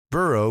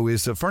Burrow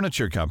is a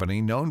furniture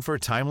company known for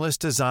timeless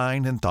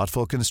design and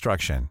thoughtful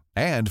construction,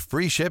 and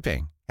free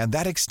shipping, and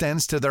that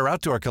extends to their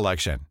outdoor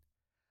collection.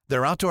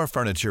 Their outdoor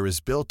furniture is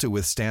built to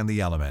withstand the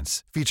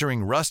elements,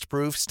 featuring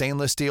rust-proof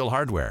stainless steel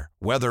hardware,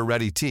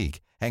 weather-ready teak,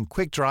 and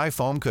quick-dry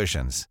foam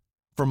cushions.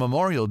 For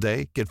Memorial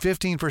Day, get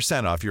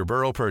 15% off your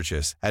Burrow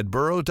purchase at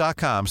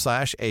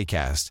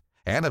burrow.com/acast,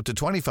 and up to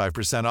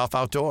 25% off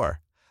outdoor.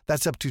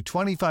 That's up to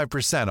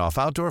 25% off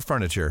outdoor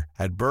furniture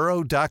at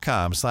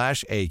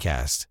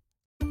burrow.com/acast.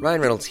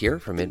 Ryan Reynolds here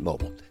from Mint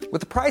Mobile.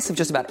 With the price of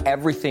just about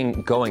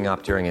everything going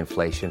up during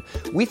inflation,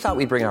 we thought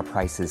we'd bring our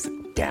prices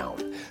down.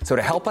 So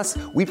to help us,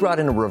 we brought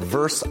in a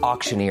reverse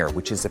auctioneer,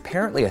 which is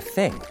apparently a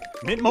thing.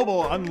 Mint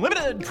Mobile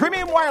Unlimited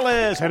Premium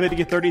Wireless. How to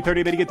get 30,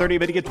 30, bit to get 30,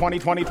 bit to get 20,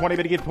 20, 20,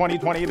 bit to get 20,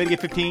 20, bit to get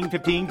 15,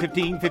 15,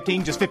 15,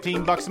 15, just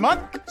 $15 a month?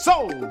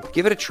 Sold!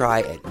 Give it a try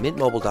at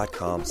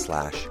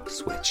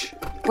mintmobile.com/switch.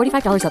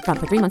 $45 up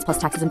front for 3 months plus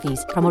taxes and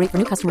fees. Promo rate for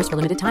new customers for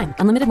limited time.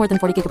 Unlimited more than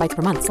 40 gigabytes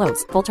per month.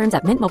 Slows full terms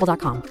at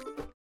mintmobile.com.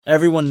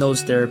 Everyone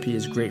knows therapy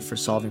is great for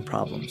solving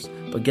problems,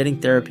 but getting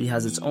therapy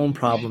has its own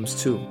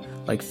problems too,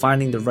 like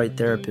finding the right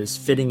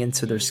therapist, fitting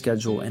into their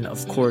schedule, and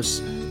of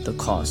course, the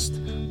cost.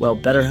 Well,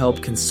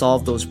 BetterHelp can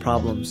solve those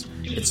problems.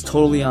 It's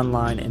totally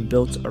online and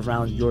built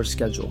around your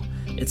schedule.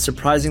 It's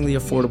surprisingly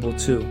affordable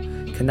too.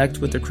 Connect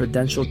with a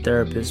credentialed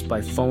therapist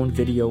by phone,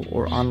 video,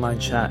 or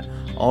online chat,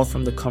 all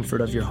from the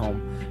comfort of your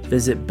home.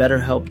 Visit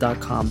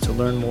BetterHelp.com to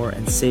learn more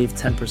and save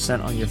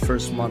 10% on your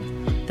first month.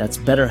 That's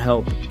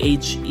BetterHelp,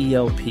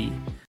 H-E-L-P.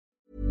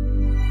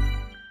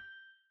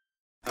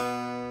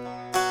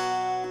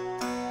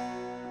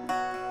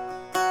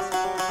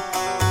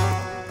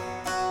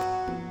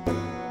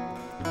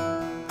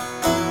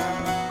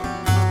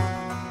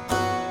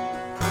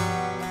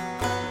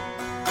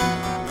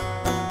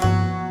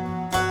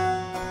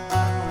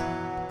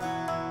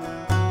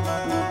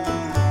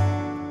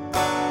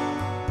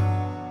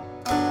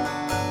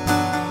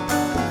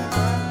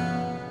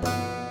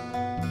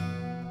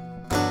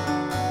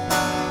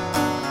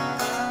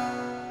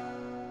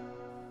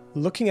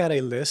 Looking at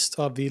a list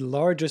of the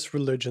largest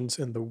religions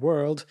in the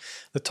world,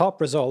 the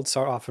top results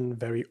are often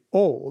very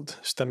old,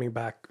 stemming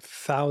back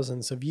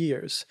thousands of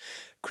years.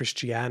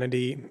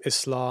 Christianity,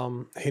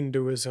 Islam,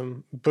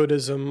 Hinduism,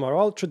 Buddhism are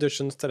all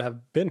traditions that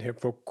have been here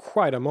for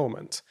quite a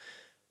moment.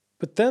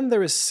 But then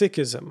there is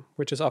Sikhism,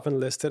 which is often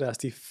listed as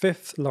the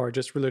fifth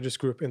largest religious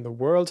group in the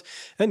world,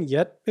 and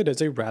yet it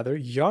is a rather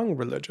young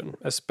religion,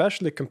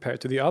 especially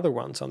compared to the other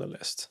ones on the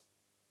list.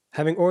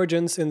 Having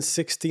origins in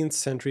 16th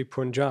century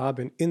Punjab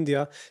in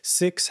India,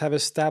 Sikhs have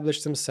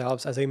established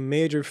themselves as a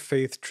major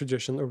faith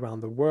tradition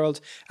around the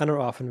world and are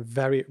often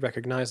very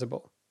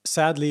recognizable.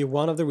 Sadly,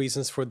 one of the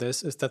reasons for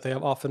this is that they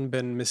have often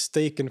been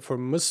mistaken for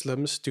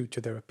Muslims due to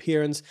their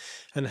appearance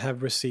and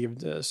have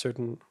received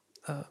certain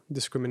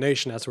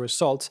discrimination as a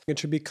result. It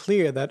should be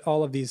clear that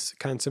all of these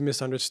kinds of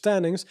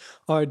misunderstandings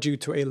are due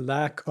to a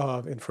lack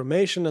of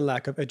information, a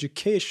lack of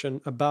education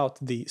about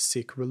the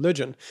Sikh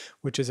religion,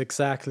 which is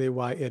exactly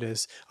why it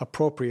is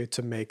appropriate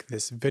to make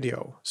this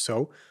video.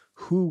 So,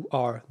 who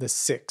are the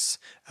Sikhs,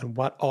 and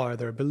what are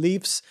their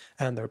beliefs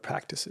and their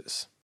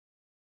practices?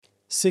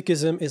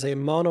 Sikhism is a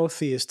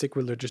monotheistic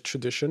religious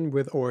tradition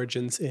with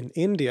origins in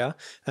India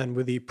and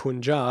with the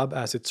Punjab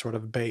as its sort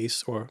of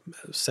base or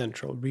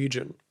central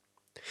region.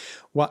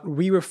 What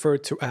we refer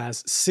to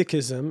as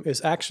Sikhism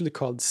is actually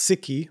called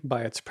Sikhi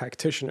by its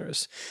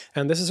practitioners,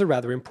 and this is a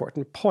rather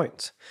important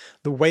point.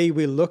 The way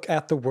we look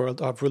at the world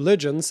of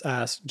religions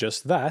as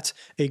just that,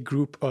 a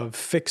group of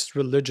fixed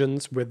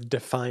religions with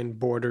defined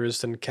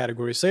borders and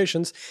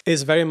categorizations,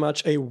 is very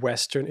much a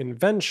Western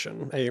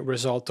invention, a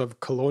result of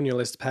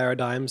colonialist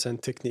paradigms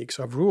and techniques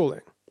of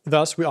ruling.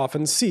 Thus, we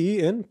often see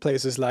in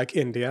places like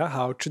India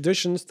how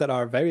traditions that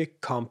are very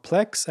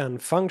complex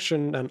and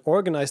function and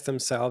organize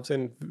themselves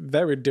in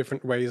very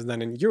different ways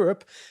than in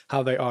Europe,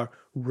 how they are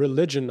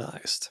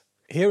religionized.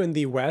 Here in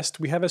the West,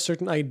 we have a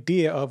certain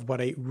idea of what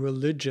a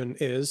religion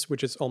is,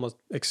 which is almost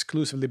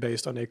exclusively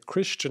based on a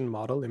Christian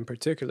model in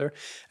particular.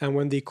 And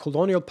when the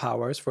colonial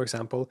powers, for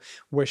example,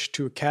 wished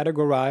to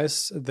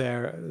categorize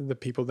the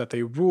people that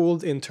they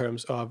ruled in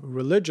terms of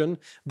religion,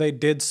 they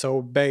did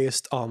so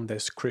based on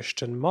this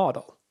Christian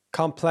model.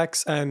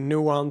 Complex and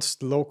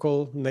nuanced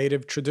local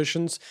native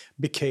traditions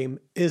became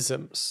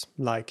isms,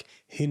 like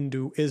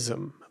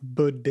Hinduism,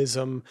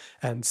 Buddhism,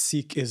 and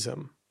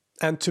Sikhism.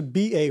 And to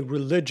be a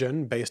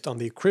religion based on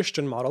the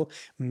Christian model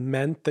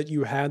meant that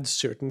you had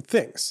certain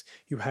things.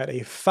 You had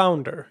a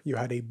founder, you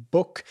had a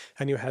book,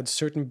 and you had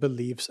certain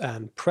beliefs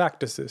and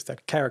practices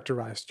that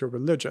characterized your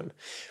religion.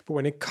 But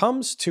when it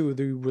comes to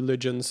the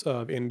religions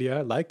of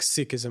India, like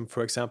Sikhism,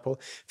 for example,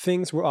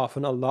 things were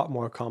often a lot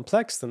more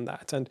complex than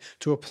that. And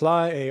to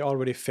apply a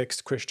already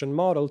fixed Christian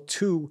model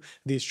to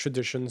these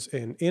traditions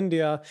in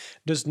India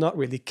does not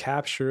really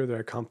capture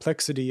their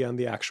complexity and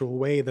the actual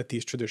way that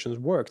these traditions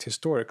worked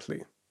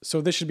historically. So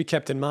this should be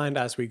kept in mind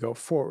as we go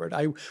forward.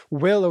 I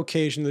will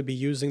occasionally be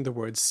using the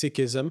word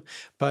Sikhism,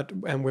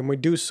 and when we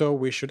do so,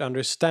 we should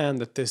understand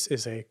that this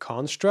is a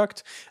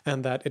construct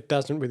and that it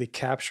doesn't really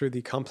capture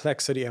the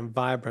complexity and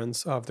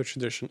vibrance of the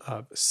tradition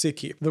of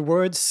Sikhi. The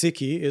word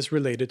Sikhi is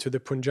related to the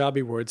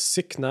Punjabi word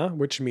Sikhna,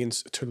 which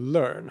means to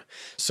learn.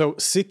 So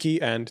Sikhi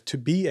and to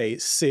be a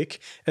Sikh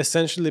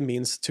essentially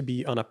means to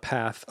be on a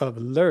path of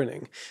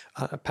learning,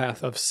 a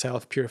path of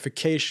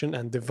self-purification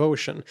and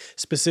devotion,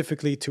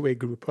 specifically to a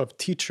group of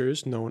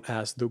teachers known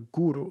as the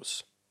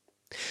gurus.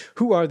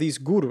 Who are these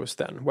gurus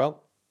then?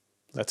 Well,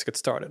 let's get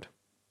started.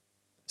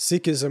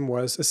 Sikhism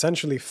was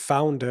essentially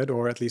founded,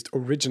 or at least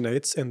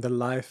originates, in the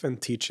life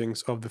and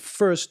teachings of the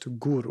first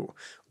guru,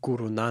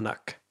 Guru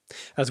Nanak,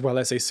 as well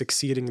as a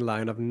succeeding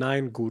line of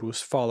 9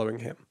 gurus following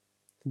him.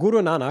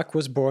 Guru Nanak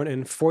was born in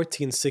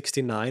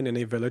 1469 in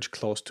a village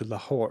close to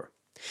Lahore.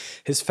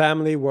 His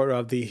family were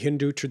of the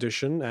Hindu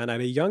tradition, and at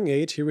a young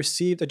age he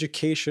received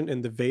education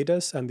in the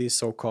Vedas and the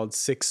so-called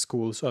 6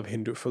 schools of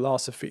Hindu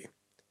philosophy.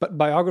 But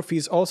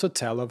biographies also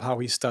tell of how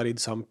he studied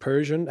some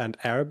Persian and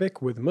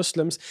Arabic with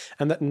Muslims,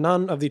 and that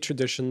none of the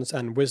traditions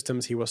and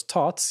wisdoms he was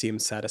taught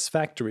seemed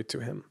satisfactory to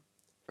him.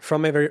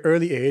 From a very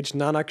early age,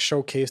 Nanak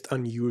showcased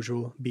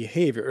unusual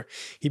behavior.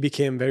 He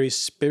became very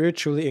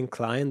spiritually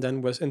inclined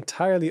and was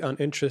entirely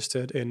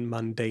uninterested in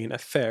mundane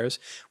affairs,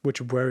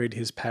 which worried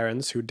his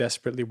parents, who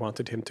desperately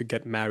wanted him to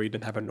get married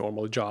and have a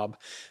normal job.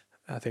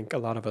 I think a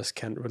lot of us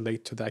can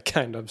relate to that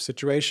kind of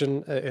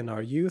situation in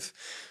our youth.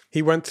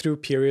 He went through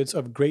periods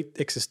of great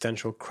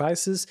existential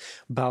crisis,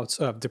 bouts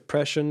of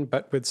depression,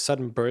 but with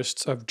sudden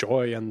bursts of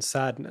joy and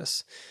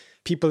sadness.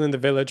 People in the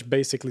village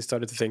basically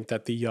started to think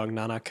that the young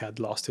Nanak had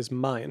lost his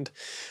mind.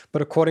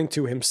 But according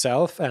to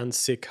himself and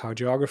Sikh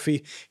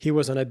hagiography, he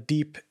was on a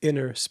deep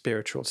inner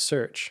spiritual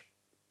search.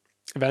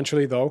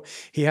 Eventually, though,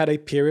 he had a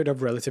period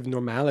of relative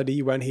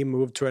normality when he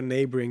moved to a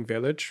neighboring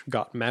village,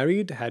 got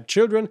married, had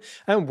children,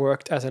 and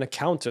worked as an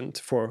accountant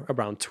for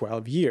around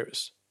 12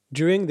 years.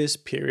 During this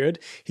period,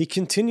 he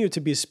continued to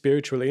be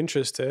spiritually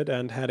interested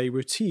and had a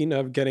routine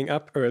of getting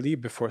up early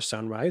before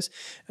sunrise,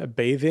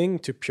 bathing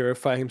to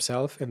purify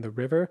himself in the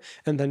river,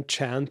 and then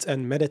chant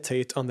and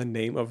meditate on the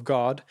name of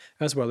God,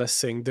 as well as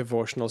sing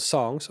devotional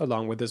songs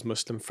along with his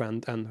Muslim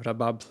friend and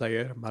rabab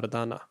player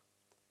Mardana.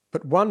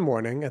 But one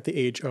morning, at the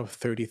age of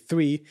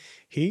 33,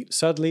 he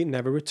suddenly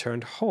never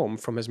returned home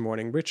from his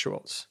morning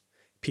rituals.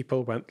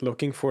 People went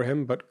looking for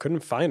him but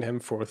couldn't find him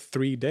for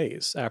 3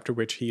 days, after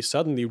which he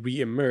suddenly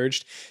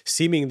re-emerged,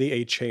 seemingly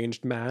a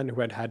changed man who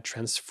had had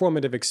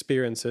transformative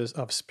experiences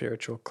of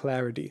spiritual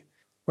clarity.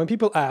 When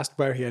people asked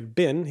where he had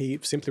been, he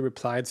simply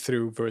replied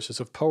through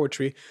verses of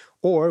poetry,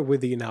 or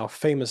with the now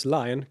famous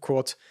line,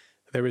 quote,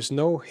 "There is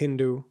no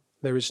Hindu,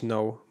 there is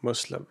no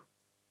Muslim."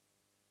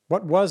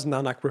 What was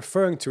Nanak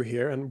referring to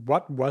here, and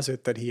what was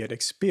it that he had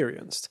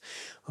experienced?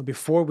 Well,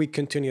 before we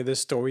continue this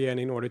story, and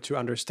in order to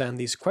understand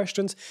these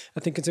questions, I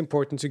think it's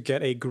important to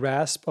get a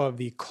grasp of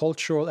the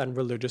cultural and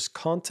religious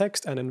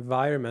context and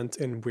environment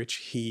in which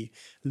he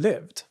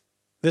lived.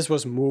 This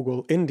was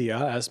Mughal India,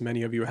 as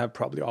many of you have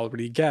probably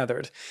already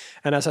gathered,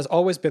 and as has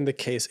always been the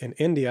case in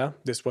India,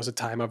 this was a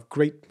time of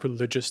great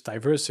religious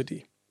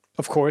diversity.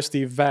 Of course,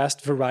 the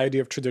vast variety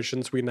of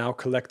traditions we now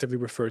collectively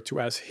refer to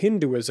as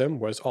Hinduism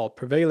was all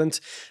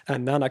prevalent,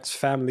 and Nanak's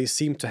family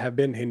seemed to have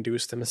been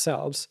Hindus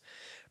themselves.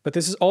 But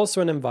this is also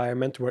an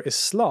environment where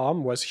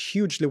Islam was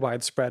hugely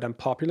widespread and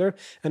popular,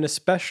 and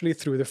especially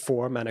through the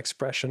form and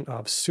expression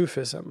of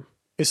Sufism.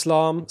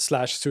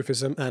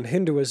 Islam/Sufism and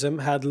Hinduism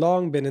had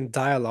long been in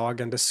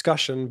dialogue and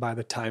discussion by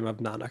the time of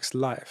Nanak's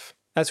life.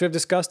 As we have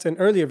discussed in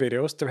earlier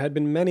videos, there had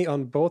been many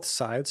on both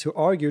sides who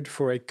argued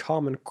for a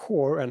common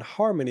core and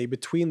harmony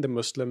between the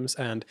Muslims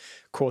and,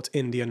 quote,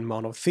 Indian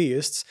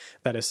monotheists,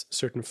 that is,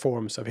 certain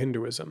forms of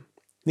Hinduism.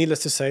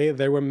 Needless to say,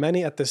 there were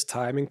many at this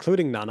time,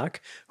 including Nanak,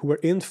 who were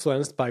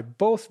influenced by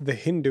both the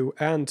Hindu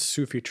and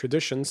Sufi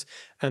traditions,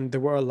 and there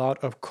were a lot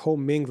of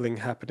commingling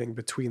happening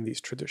between these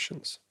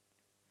traditions.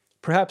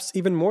 Perhaps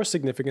even more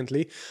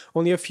significantly,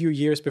 only a few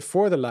years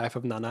before the life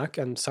of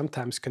Nanak, and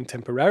sometimes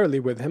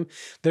contemporarily with him,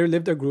 there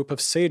lived a group of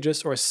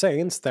sages or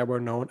saints that were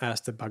known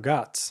as the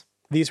Bhagats.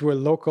 These were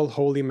local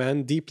holy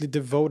men deeply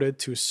devoted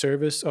to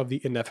service of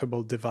the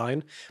ineffable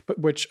divine, but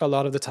which a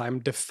lot of the time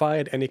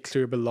defied any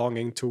clear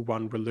belonging to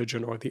one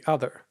religion or the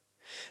other.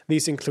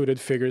 These included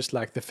figures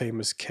like the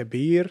famous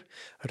Kabir,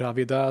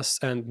 Ravidas,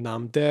 and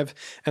Namdev,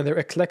 and their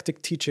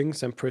eclectic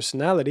teachings and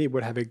personality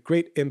would have a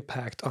great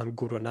impact on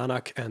Guru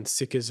Nanak and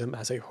Sikhism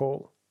as a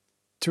whole.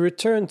 To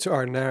return to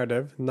our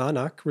narrative,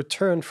 Nanak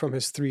returned from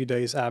his 3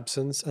 days'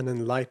 absence an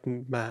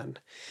enlightened man.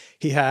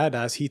 He had,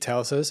 as he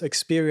tells us,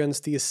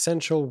 experienced the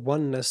essential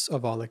oneness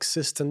of all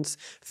existence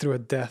through a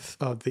death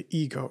of the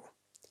ego.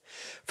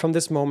 From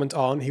this moment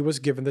on, he was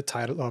given the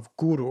title of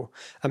Guru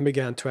and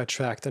began to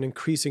attract an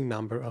increasing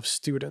number of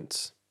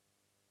students.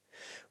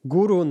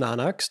 Guru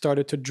Nanak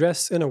started to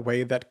dress in a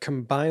way that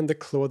combined the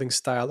clothing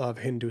style of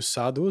Hindu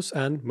sadhus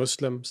and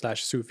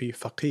Muslim/Sufi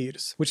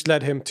faqirs, which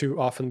led him to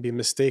often be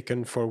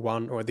mistaken for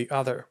one or the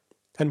other.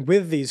 And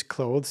with these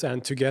clothes,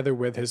 and together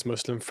with his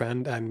Muslim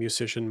friend and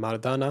musician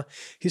Mardana,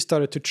 he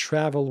started to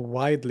travel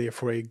widely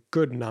for a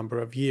good number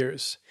of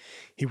years.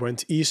 He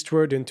went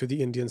eastward into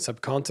the Indian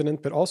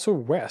subcontinent, but also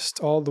west,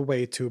 all the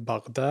way to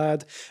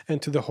Baghdad and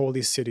to the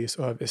holy cities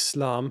of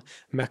Islam,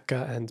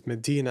 Mecca and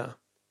Medina.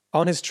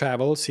 On his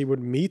travels, he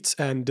would meet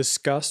and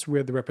discuss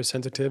with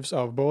representatives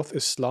of both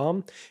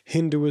Islam,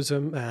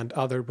 Hinduism, and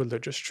other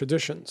religious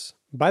traditions.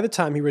 By the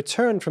time he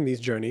returned from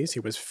these journeys, he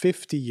was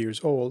 50 years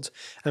old,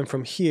 and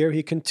from here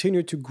he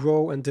continued to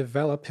grow and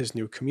develop his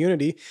new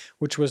community,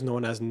 which was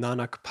known as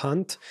Nanak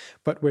Panth,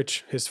 but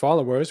which his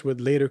followers would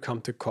later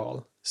come to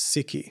call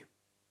Sikhi.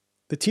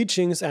 The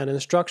teachings and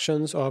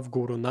instructions of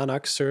Guru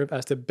Nanak serve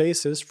as the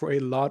basis for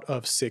a lot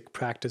of Sikh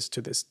practice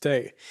to this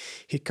day.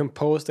 He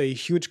composed a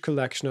huge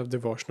collection of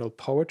devotional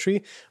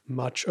poetry,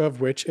 much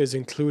of which is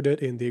included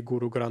in the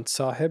Guru Granth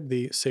Sahib,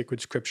 the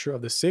sacred scripture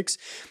of the Sikhs,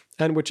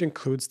 and which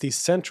includes the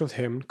central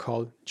hymn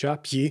called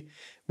Japji,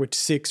 which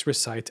Sikhs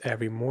recite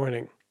every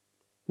morning.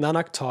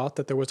 Nanak taught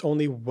that there was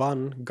only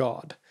one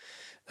God,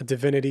 a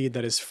divinity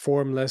that is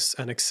formless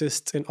and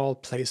exists in all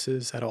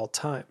places at all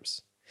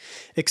times.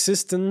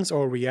 Existence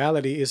or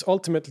reality is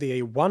ultimately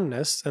a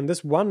oneness, and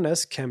this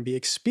oneness can be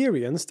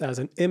experienced as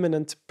an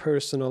immanent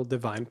personal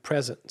divine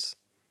presence.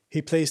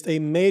 He placed a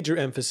major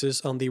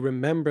emphasis on the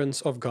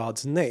remembrance of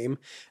God's name,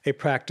 a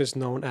practice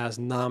known as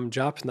Nam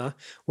Japna,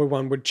 where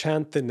one would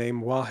chant the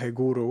name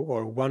Waheguru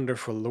or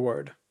Wonderful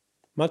Lord.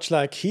 Much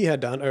like he had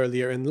done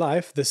earlier in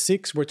life, the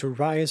Sikhs were to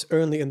rise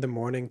early in the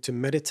morning to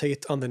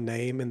meditate on the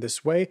name in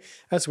this way,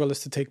 as well as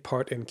to take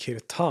part in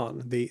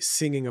kirtan, the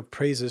singing of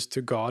praises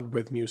to God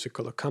with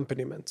musical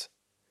accompaniment.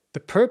 The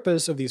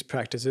purpose of these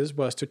practices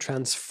was to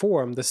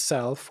transform the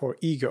self or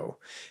ego,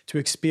 to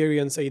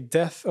experience a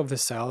death of the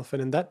self,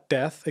 and in that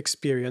death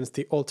experience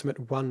the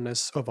ultimate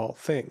oneness of all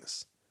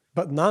things.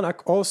 But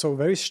Nanak also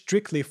very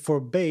strictly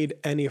forbade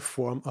any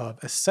form of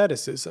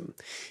asceticism.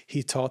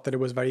 He taught that it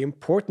was very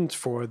important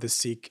for the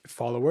Sikh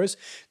followers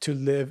to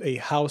live a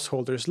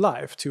householder's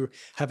life, to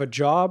have a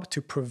job,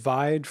 to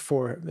provide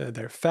for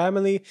their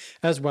family,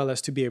 as well as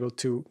to be able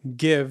to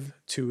give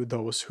to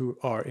those who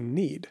are in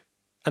need.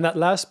 And that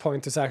last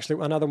point is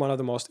actually another one of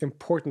the most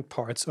important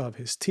parts of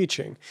his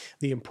teaching,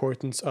 the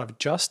importance of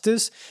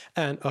justice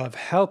and of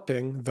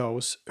helping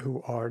those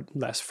who are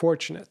less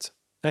fortunate.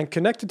 And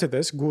connected to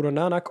this, Guru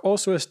Nanak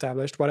also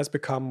established what has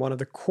become one of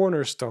the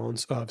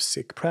cornerstones of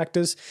Sikh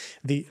practice,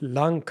 the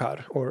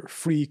Langar, or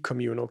free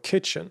communal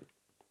kitchen.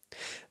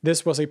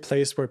 This was a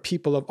place where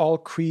people of all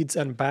creeds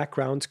and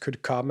backgrounds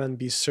could come and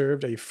be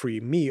served a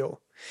free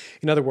meal.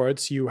 In other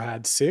words, you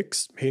had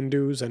Sikhs,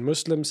 Hindus, and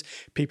Muslims,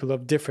 people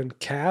of different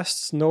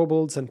castes,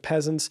 nobles, and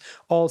peasants,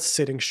 all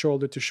sitting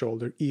shoulder to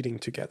shoulder eating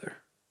together.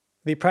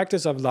 The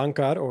practice of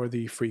Langar, or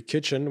the free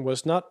kitchen,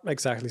 was not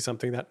exactly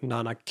something that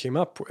Nanak came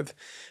up with.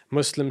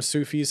 Muslim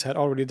Sufis had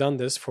already done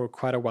this for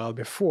quite a while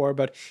before,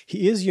 but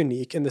he is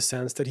unique in the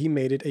sense that he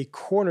made it a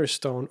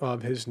cornerstone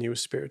of his new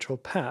spiritual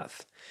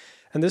path.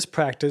 And this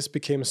practice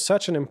became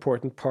such an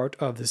important part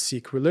of the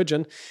Sikh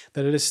religion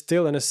that it is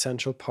still an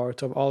essential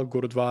part of all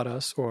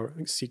gurudwaras or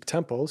Sikh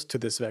temples to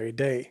this very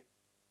day.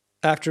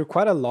 After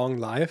quite a long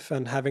life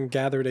and having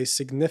gathered a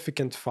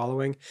significant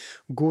following,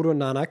 Guru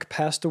Nanak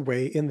passed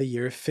away in the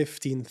year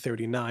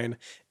 1539,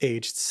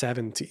 aged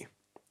 70.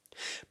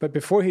 But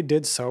before he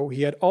did so,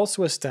 he had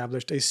also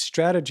established a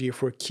strategy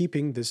for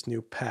keeping this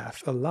new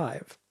path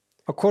alive.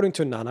 According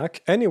to Nanak,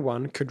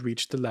 anyone could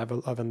reach the level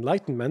of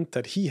enlightenment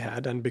that he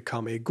had and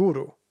become a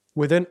guru.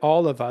 Within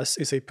all of us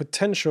is a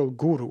potential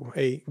guru,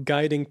 a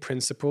guiding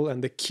principle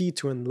and the key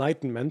to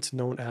enlightenment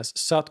known as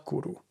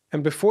Satguru.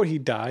 And before he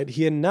died,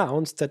 he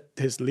announced that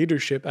his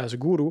leadership as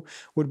guru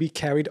would be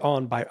carried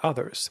on by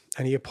others,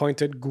 and he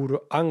appointed Guru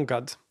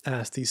Angad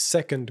as the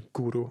second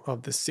guru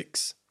of the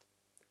Sikhs.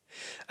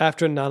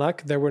 After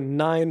Nanak, there were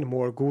 9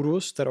 more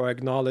gurus that are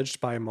acknowledged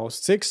by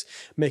most Sikhs,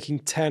 making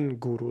 10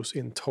 gurus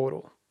in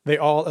total. They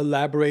all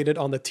elaborated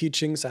on the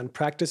teachings and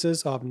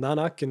practices of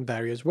Nanak in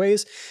various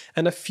ways,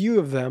 and a few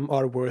of them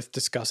are worth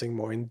discussing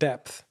more in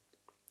depth.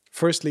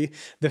 Firstly,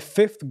 the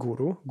 5th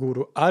guru,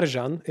 Guru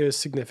Arjan, is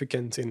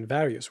significant in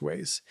various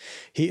ways.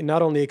 He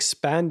not only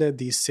expanded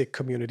the Sikh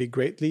community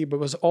greatly, but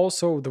was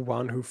also the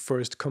one who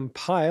first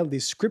compiled the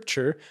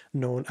scripture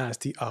known as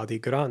the Adi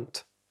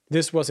Granth.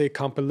 This was a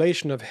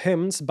compilation of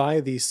hymns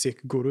by the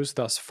Sikh gurus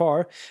thus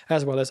far,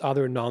 as well as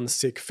other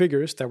non-Sikh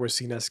figures that were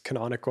seen as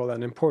canonical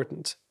and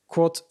important.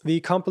 Quote, the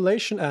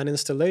compilation and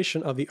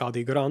installation of the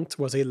Adi Granth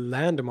was a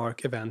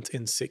landmark event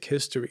in Sikh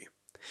history.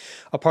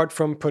 Apart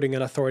from putting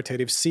an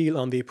authoritative seal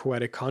on the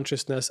poetic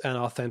consciousness and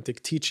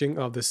authentic teaching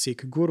of the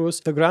Sikh gurus,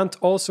 the Granth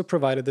also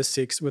provided the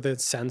Sikhs with a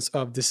sense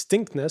of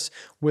distinctness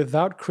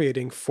without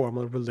creating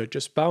formal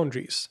religious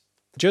boundaries.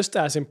 Just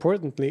as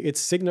importantly, it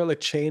signaled a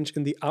change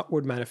in the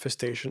outward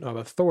manifestation of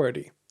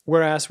authority.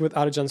 Whereas with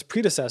Arjan's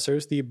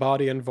predecessors, the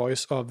body and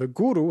voice of the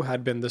guru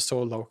had been the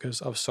sole locus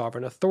of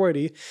sovereign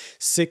authority,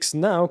 Sikhs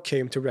now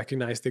came to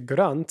recognize the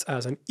Granth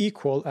as an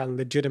equal and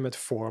legitimate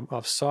form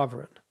of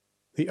sovereign.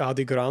 The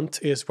Adi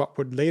Granth is what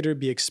would later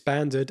be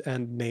expanded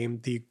and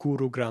named the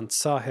Guru Granth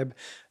Sahib,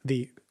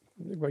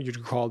 what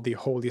you'd call the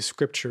Holy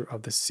Scripture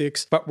of the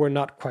Sikhs, but we're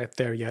not quite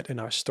there yet in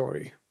our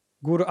story.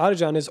 Guru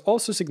Arjan is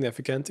also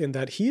significant in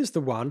that he is the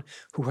one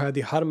who had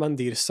the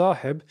Harmandir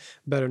Sahib,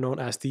 better known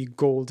as the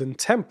Golden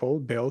Temple,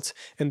 built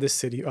in the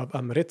city of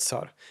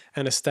Amritsar,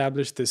 and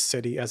established this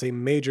city as a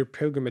major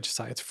pilgrimage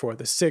site for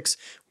the Sikhs,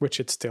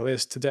 which it still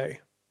is today.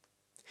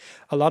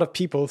 A lot of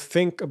people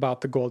think about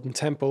the Golden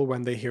Temple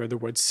when they hear the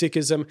word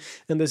Sikhism,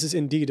 and this is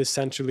indeed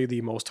essentially the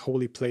most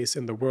holy place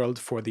in the world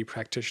for the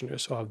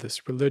practitioners of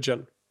this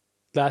religion.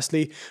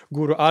 Lastly,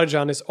 Guru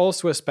Arjan is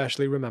also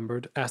especially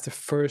remembered as the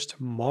first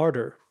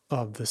martyr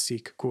of the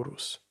Sikh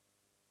gurus.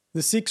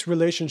 The Sikhs'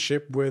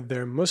 relationship with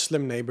their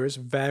Muslim neighbors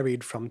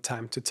varied from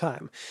time to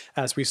time.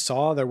 As we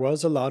saw, there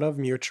was a lot of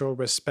mutual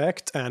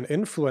respect and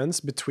influence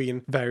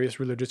between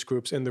various religious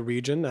groups in the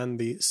region, and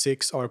the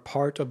Sikhs are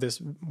part of this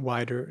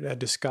wider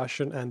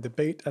discussion and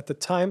debate at the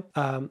time.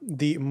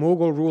 The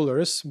Mughal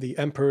rulers, the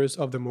emperors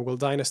of the Mughal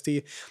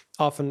dynasty,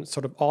 often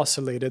sort of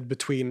oscillated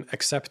between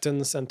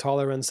acceptance and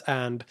tolerance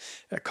and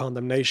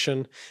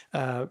condemnation.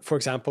 For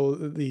example,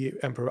 the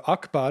Emperor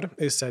Akbar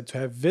is said to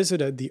have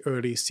visited the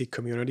early Sikh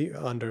community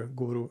under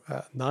Guru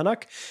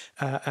Nanak,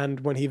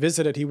 and when he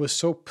visited, he was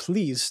so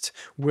pleased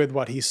with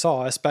what he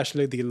saw,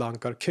 especially the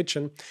Langar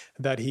kitchen,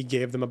 that he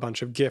gave them a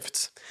bunch of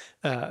gifts,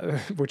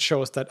 which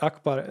shows that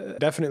Akbar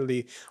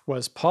definitely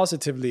was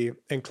positively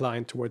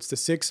inclined towards the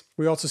Sikhs.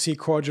 We also see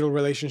cordial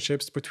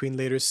relationships between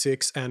later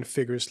Sikhs and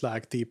figures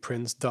like the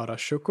Prince Dara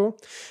Shukla,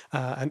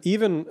 and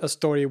even a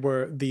story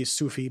where the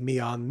Sufi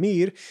Mian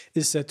Mir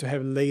is said to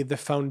have laid the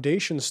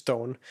foundation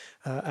stone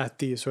at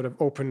the sort of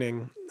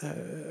opening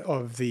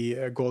of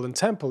the Golden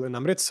Temple in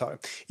Amritsar.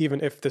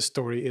 Even if this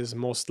story is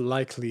most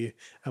likely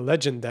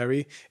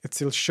legendary, it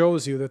still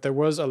shows you that there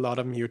was a lot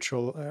of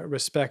mutual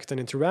respect and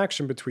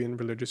interaction between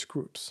religious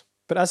groups.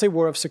 But as a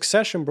war of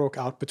succession broke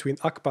out between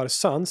Akbar's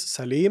sons,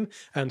 Salim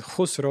and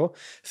Khusro,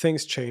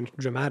 things changed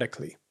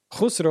dramatically.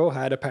 Khusro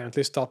had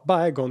apparently stopped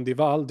by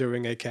Gondival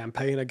during a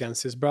campaign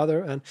against his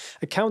brother, and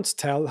accounts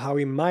tell how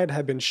he might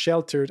have been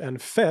sheltered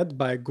and fed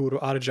by Guru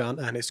Arjan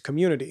and his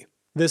community.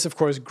 This, of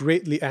course,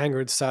 greatly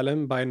angered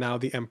Salim, by now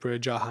the Emperor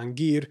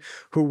Jahangir,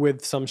 who,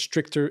 with some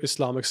stricter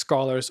Islamic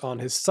scholars on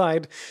his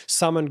side,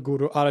 summoned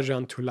Guru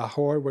Arjan to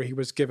Lahore, where he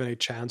was given a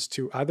chance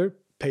to either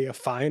pay a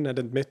fine and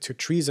admit to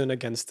treason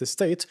against the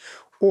state,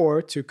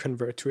 or to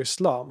convert to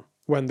Islam.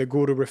 When the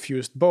Guru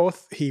refused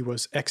both, he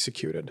was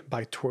executed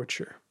by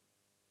torture.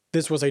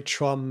 This was a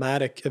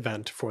traumatic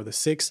event for the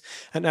Sikhs,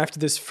 and after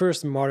this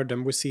first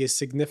martyrdom, we see a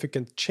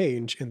significant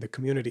change in the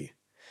community.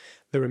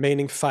 The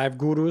remaining 5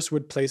 gurus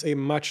would place a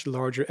much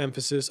larger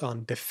emphasis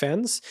on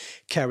defense,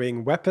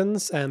 carrying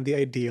weapons, and the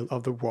ideal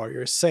of the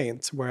warrior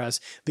saint,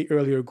 whereas the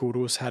earlier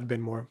gurus had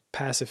been more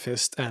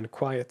pacifist and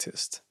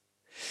quietist.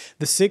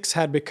 The Sikhs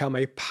had become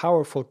a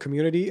powerful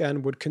community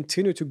and would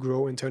continue to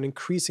grow into an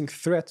increasing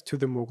threat to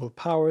the Mughal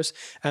powers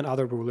and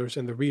other rulers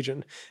in the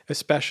region,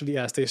 especially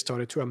as they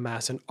started to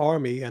amass an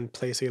army and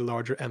place a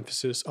larger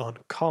emphasis on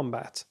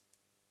combat.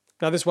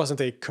 Now, this wasn't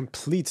a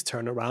complete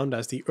turnaround,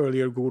 as the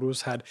earlier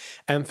gurus had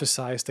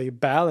emphasized a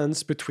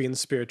balance between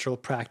spiritual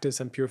practice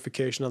and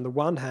purification on the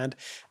one hand,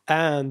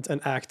 and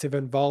an active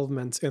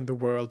involvement in the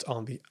world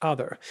on the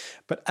other.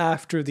 But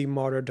after the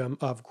martyrdom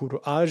of Guru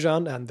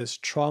Arjan and this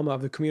trauma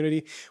of the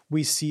community,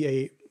 we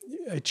see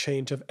a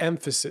change of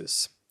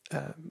emphasis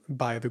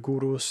by the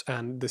gurus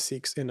and the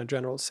Sikhs in a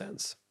general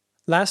sense.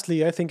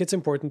 Lastly, I think it's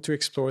important to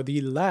explore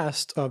the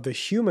last of the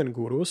human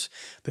gurus,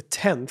 the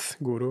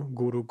 10th guru,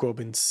 Guru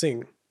Gobind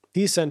Singh.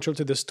 He's central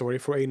to this story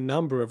for a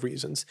number of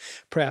reasons,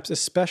 perhaps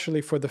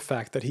especially for the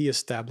fact that he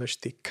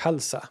established the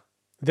Khalsa.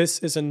 This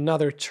is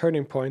another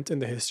turning point in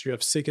the history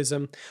of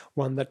Sikhism,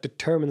 one that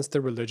determines the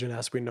religion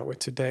as we know it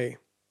today.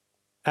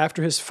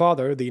 After his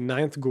father, the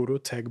 9th Guru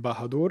Tegh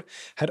Bahadur,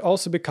 had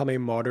also become a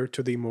martyr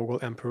to the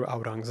Mughal Emperor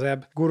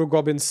Aurangzeb, Guru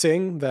Gobind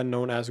Singh, then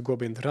known as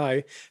Gobind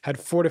Rai, had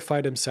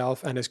fortified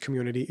himself and his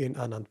community in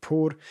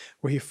Anandpur,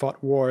 where he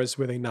fought wars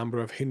with a number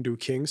of Hindu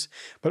kings,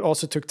 but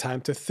also took time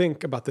to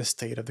think about the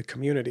state of the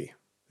community.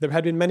 There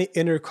had been many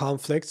inner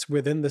conflicts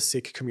within the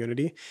Sikh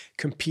community,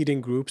 competing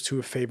groups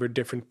who favored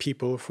different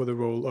people for the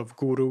role of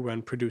guru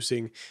and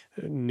producing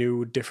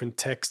new, different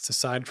texts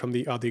aside from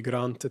the Adi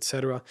Granth,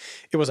 etc.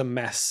 It was a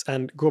mess,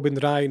 and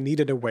Gobind Rai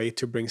needed a way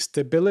to bring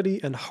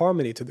stability and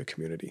harmony to the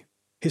community.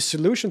 His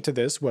solution to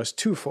this was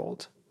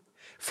twofold.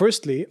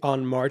 Firstly,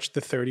 on March the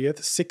 30th,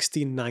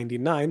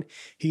 1699,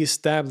 he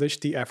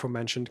established the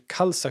aforementioned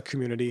Khalsa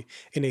community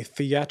in a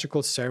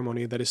theatrical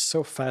ceremony that is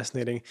so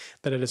fascinating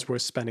that it is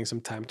worth spending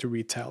some time to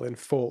retell in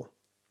full.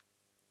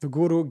 The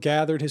Guru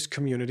gathered his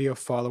community of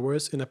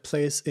followers in a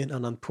place in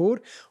Anandpur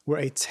where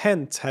a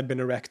tent had been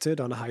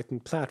erected on a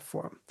heightened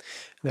platform.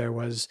 There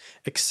was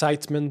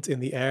excitement in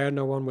the air,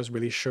 no one was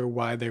really sure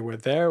why they were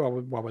there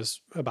or what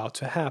was about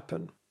to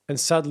happen. And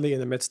suddenly, in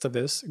the midst of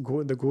this,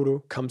 the Guru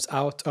comes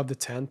out of the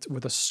tent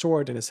with a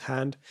sword in his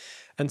hand,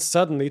 and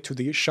suddenly, to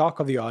the shock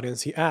of the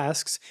audience, he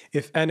asks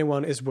if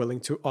anyone is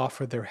willing to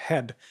offer their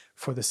head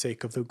for the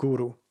sake of the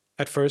Guru.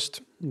 At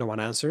first, no one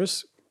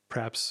answers,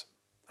 perhaps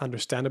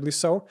understandably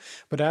so,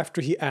 but after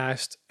he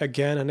asked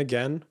again and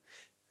again,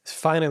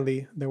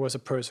 finally there was a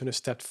person who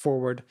stepped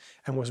forward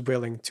and was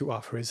willing to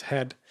offer his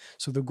head.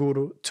 So the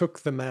guru took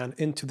the man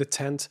into the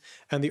tent,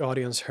 and the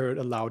audience heard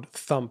a loud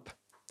thump.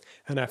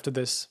 And after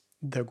this,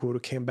 the guru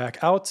came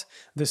back out,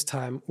 this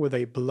time with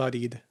a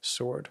bloodied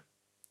sword.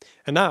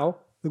 And now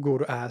the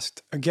guru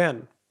asked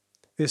again,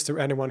 "Is there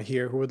anyone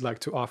here who would like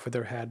to offer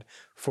their head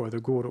for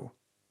the guru?"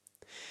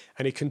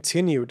 And he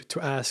continued to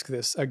ask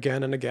this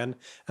again and again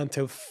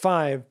until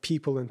 5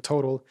 people in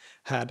total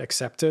had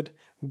accepted,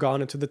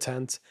 gone into the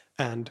tent,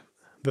 and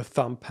the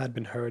thump had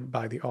been heard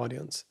by the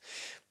audience.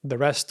 The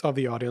rest of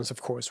the audience,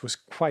 of course, was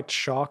quite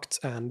shocked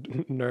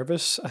and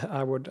nervous,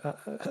 I would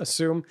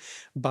assume,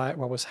 by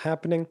what was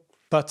happening.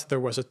 But there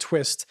was a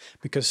twist,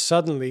 because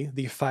suddenly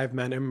the 5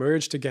 men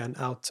emerged again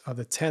out of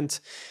the tent,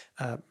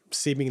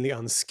 seemingly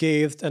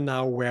unscathed and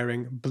now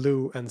wearing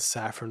blue and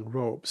saffron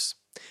robes.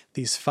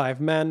 These 5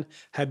 men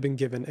had been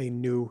given a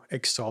new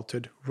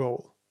exalted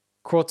role.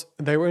 Quote,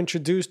 "They were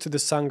introduced to the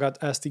Sangat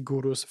as the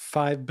Guru's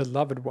 5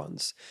 beloved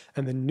ones,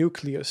 and the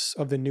nucleus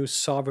of the new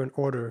sovereign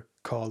order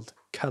called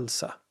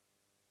Khalsa."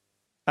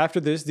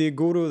 After this, the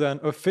Guru then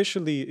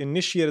officially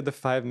initiated the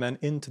 5 men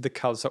into the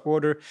Khalsa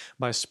order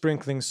by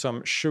sprinkling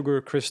some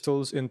sugar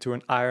crystals into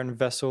an iron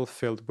vessel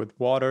filled with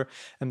water,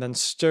 and then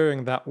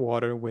stirring that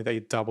water with a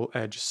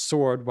double-edged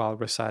sword while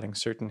reciting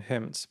certain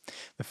hymns.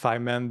 The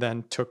 5 men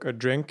then took a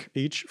drink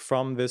each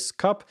from this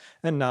cup,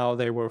 and now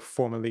they were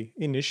formally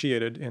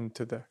initiated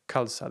into the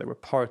Khalsa. They were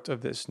part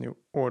of this new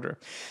order.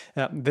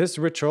 This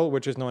ritual,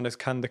 which is known as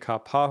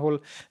Khandaka Pahul,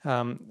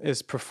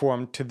 is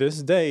performed to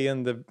this day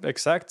in the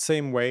exact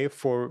same way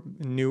for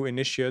new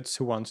initiates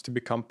who wants to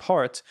become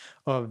part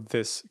of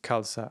this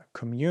Khalsa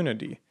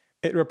community.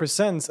 It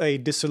represents a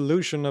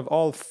dissolution of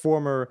all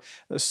former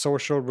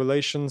social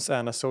relations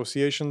and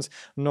associations,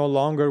 no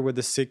longer with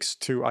the Sikhs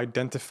to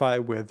identify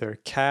with their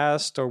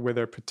caste or with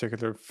their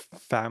particular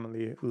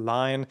family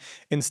line.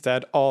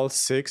 Instead, all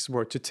Sikhs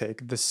were to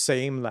take the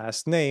same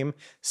last name,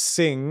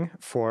 Singh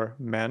for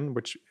men,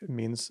 which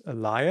means a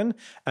lion,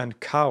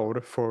 and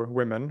Kaur for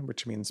women,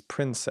 which means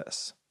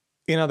princess.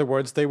 In other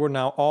words, they were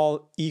now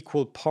all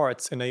equal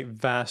parts in a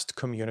vast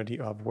community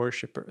of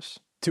worshippers.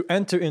 To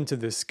enter into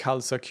this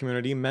Khalsa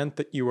community meant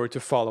that you were to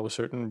follow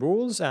certain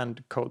rules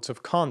and codes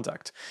of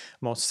conduct.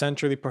 Most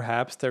centrally,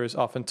 perhaps, there is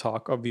often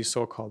talk of the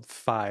so-called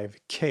 5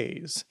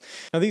 Ks.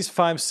 Now, these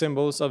 5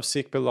 symbols of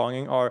Sikh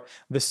belonging are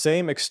the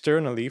same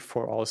externally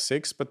for all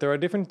Sikhs, but there are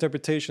different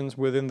interpretations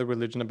within the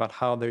religion about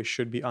how they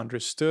should be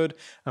understood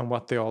and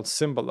what they all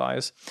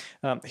symbolize.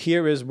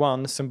 Here is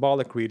one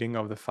symbolic reading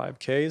of the 5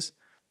 Ks.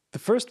 The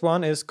first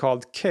one is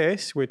called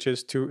Kes, which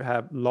is to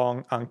have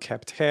long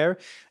unkept hair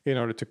in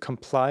order to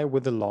comply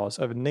with the laws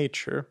of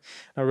nature.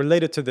 Now,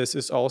 related to this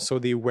is also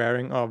the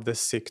wearing of the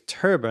Sikh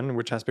turban,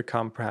 which has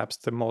become perhaps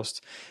the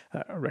most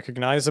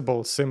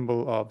recognizable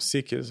symbol of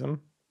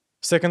Sikhism.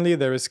 Secondly,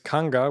 there is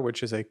Kanga,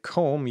 which is a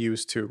comb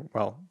used to,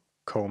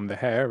 comb the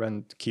hair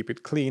and keep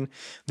it clean.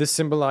 This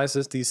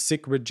symbolizes the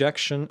Sikh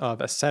rejection of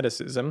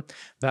asceticism,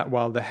 that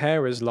while the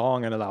hair is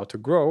long and allowed to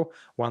grow,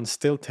 one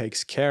still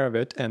takes care of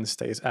it and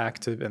stays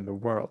active in the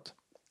world.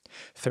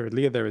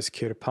 Thirdly, there is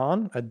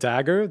kirpan, a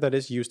dagger that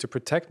is used to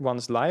protect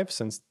one's life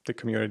since the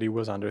community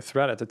was under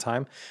threat at the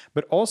time,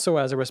 but also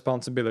as a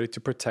responsibility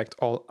to protect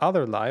all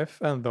other life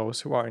and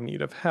those who are in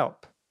need of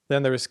help.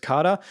 Then there is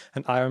Kara,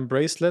 an iron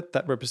bracelet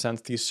that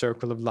represents the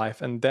circle of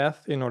life and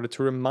death in order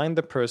to remind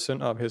the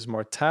person of his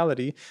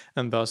mortality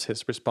and thus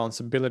his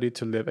responsibility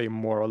to live a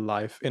moral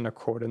life in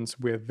accordance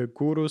with the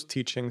Guru's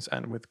teachings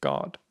and with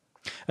God.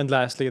 And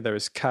lastly, there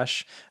is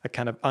Kash, a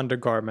kind of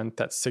undergarment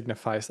that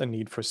signifies a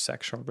need for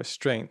sexual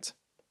restraint.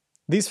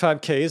 These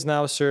 5 Ks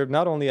now serve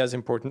not only as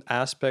important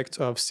aspects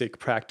of Sikh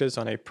practice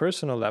on a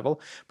personal level,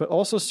 but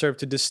also serve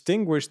to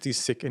distinguish these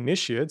Sikh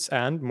initiates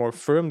and more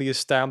firmly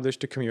establish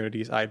the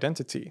community's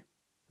identity.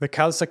 The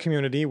Khalsa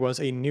community was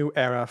a new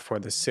era for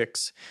the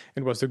Sikhs.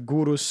 It was the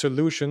Guru's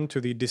solution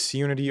to the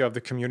disunity of the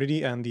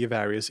community and the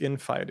various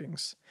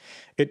infightings.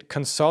 It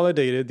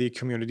consolidated the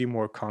community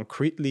more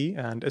concretely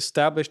and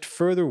established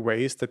further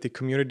ways that the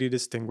community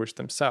distinguished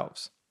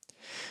themselves.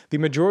 The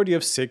majority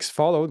of Sikhs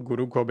followed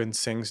Guru Gobind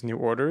Singh's new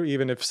order,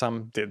 even if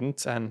some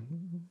didn't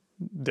and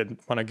didn't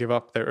want to give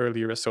up their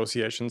earlier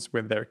associations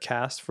with their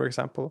caste, for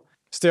example.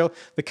 Still,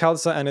 the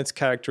Khalsa and its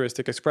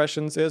characteristic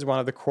expressions is one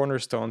of the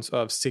cornerstones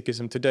of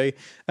Sikhism today,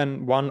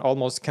 and one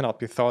almost cannot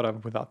be thought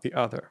of without the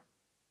other.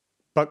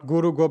 But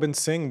Guru Gobind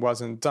Singh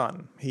wasn't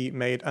done. He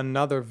made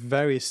another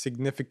very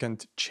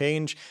significant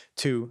change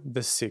to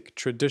the Sikh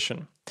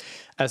tradition.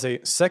 As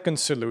a second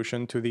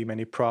solution to the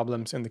many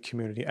problems in the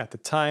community at the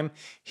time,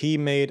 he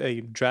made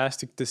a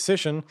drastic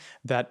decision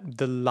that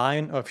the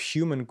line of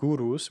human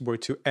gurus were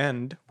to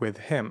end with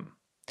him.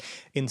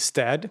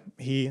 Instead,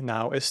 he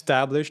now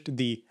established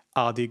the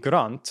Adi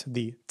Granth,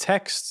 the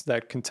texts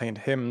that contained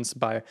hymns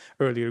by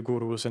earlier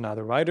gurus and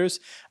other writers,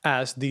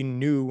 as the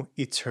new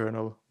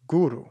eternal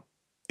guru.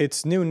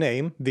 Its new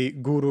name, the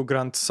Guru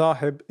Granth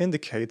Sahib,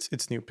 indicates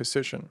its new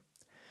position.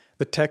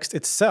 The text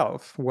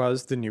itself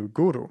was the new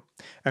guru,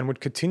 and would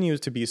continue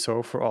to be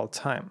so for all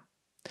time.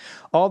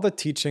 All the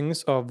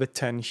teachings of the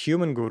 10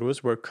 human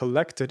gurus were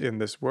collected in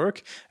this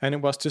work, and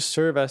it was to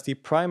serve as the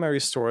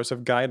primary source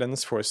of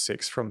guidance for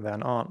Sikhs from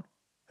then on.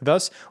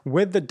 Thus,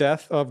 with the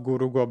death of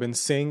Guru Gobind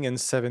Singh in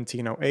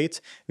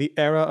 1708, the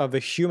era of the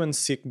human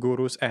Sikh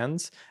gurus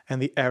ends, and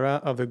the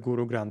era of the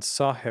Guru Granth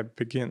Sahib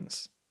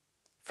begins.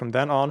 From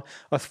then on,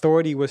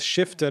 authority was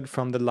shifted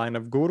from the line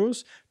of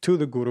gurus to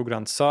the Guru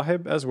Granth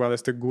Sahib, as well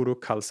as the Guru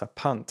Khalsa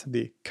Panth,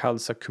 the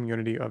Khalsa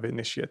community of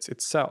initiates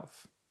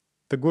itself.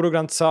 The Guru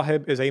Granth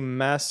Sahib is a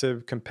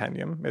massive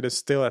compendium. It is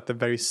still at the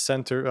very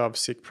center of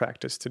Sikh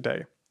practice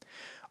today.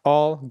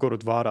 All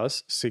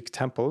Gurudwaras, Sikh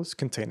temples,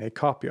 contain a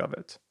copy of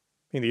it.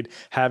 Indeed,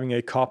 having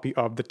a copy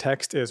of the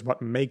text is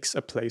what makes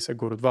a place a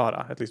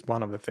Gurudwara, at least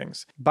one of the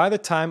things. By the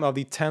time of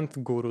the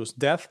 10th Guru's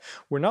death,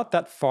 we're not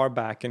that far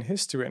back in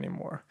history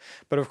anymore.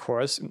 But of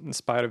course, in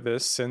spite of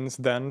this, since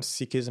then,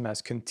 Sikhism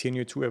has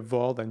continued to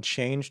evolve and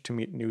change to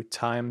meet new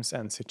times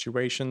and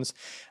situations.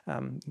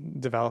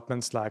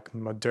 Developments like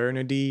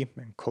modernity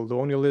and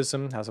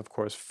colonialism has, of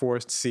course,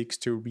 forced Sikhs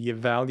to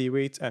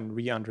reevaluate and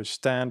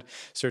re-understand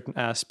certain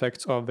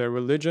aspects of their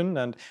religion.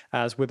 And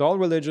as with all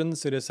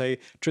religions, it is a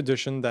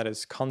tradition that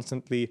is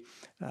constantly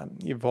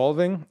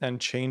evolving and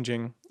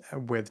changing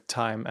with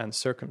time and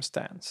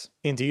circumstance.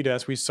 Indeed,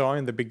 as we saw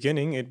in the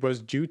beginning, it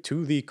was due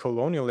to the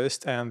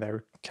colonialists and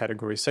their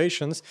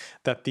categorizations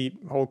that the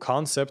whole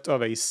concept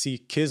of a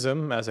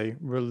Sikhism as a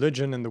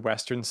religion in the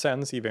Western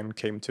sense even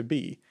came to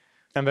be.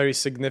 And very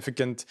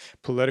significant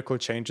political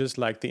changes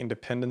like the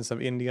independence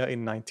of India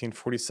in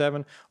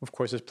 1947, of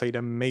course, has played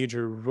a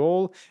major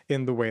role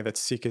in the way that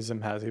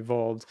Sikhism has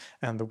evolved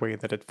and the way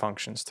that it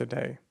functions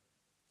today.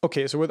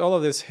 Okay, so with all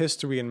of this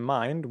history in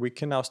mind, we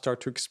can now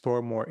start to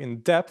explore more in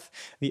depth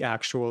the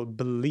actual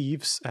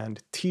beliefs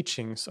and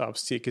teachings of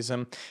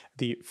Sikhism,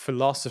 the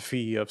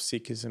philosophy of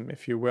Sikhism,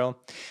 if you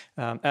will,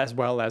 as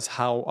well as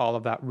how all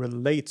of that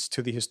relates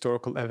to the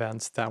historical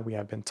events that we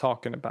have been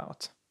talking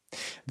about.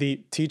 The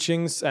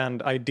teachings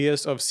and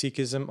ideas of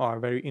Sikhism are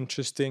very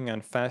interesting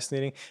and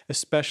fascinating,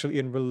 especially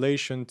in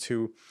relation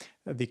to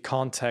the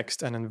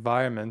context and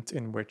environment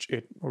in which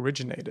it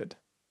originated.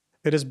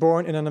 It is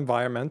born in an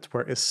environment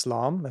where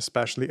Islam,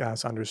 especially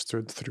as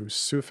understood through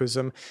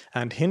Sufism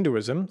and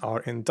Hinduism, are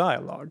in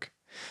dialogue.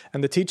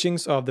 And the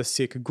teachings of the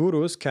Sikh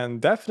gurus can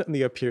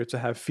definitely appear to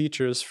have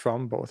features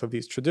from both of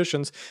these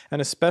traditions, and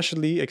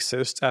especially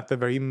exist at the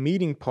very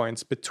meeting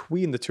points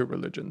between the two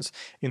religions,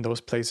 in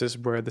those places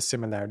where the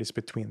similarities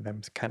between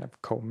them kind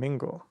of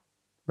commingle.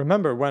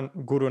 Remember, when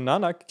Guru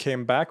Nanak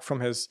came back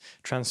from his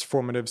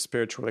transformative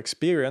spiritual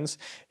experience,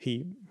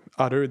 he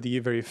uttered the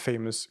very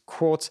famous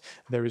quote,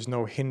 "There is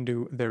no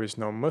Hindu, there is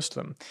no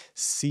Muslim,"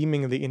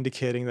 seemingly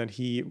indicating that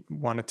he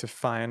wanted to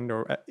find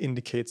or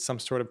indicate some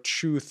sort of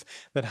truth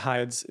that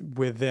hides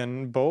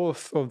within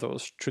both of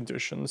those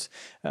traditions,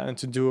 and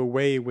to do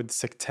away with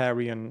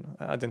sectarian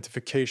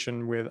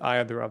identification with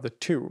either of the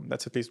two.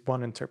 That's at least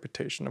one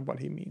interpretation of what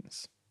he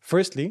means.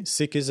 Firstly,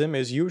 Sikhism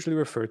is usually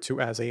referred to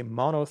as a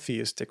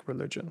monotheistic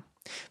religion.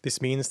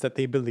 This means that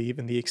they believe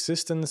in the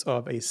existence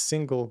of a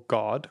single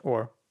God,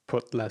 or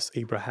put less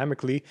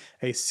Abrahamically,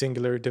 a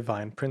singular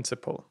divine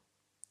principle.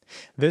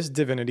 This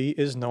divinity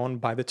is known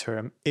by the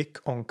term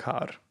Ik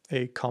Onkar,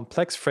 a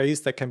complex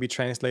phrase that can be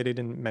translated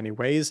in many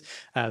ways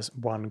as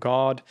one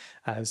God,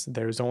 as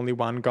there is only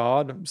one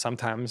God,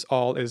 sometimes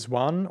all is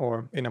one,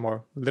 or in a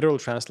more literal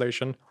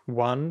translation,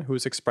 one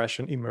whose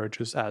expression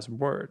emerges as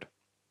word.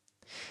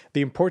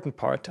 The important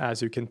part,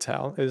 as you can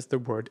tell, is the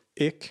word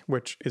ik,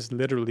 which is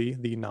literally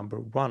the number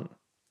one.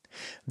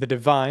 The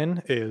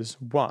divine is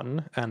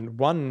one, and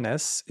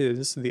oneness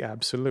is the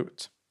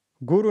absolute.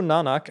 Guru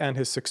Nanak and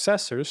his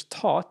successors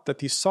taught that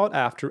the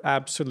sought-after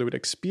absolute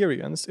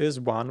experience is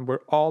one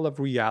where all of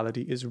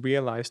reality is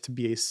realized to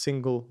be a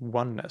single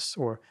oneness,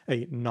 or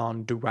a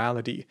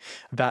non-duality,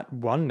 that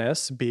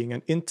oneness being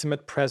an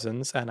intimate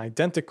presence and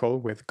identical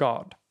with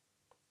God.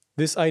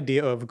 This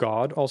idea of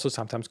God, also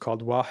sometimes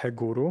called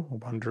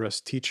Waheguru,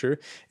 wondrous teacher,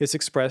 is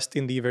expressed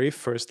in the very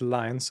first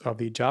lines of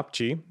the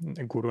Japji,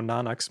 Guru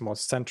Nanak's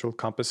most central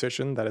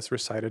composition that is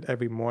recited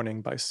every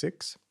morning by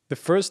Sikhs. The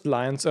first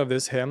lines of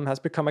this hymn has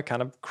become a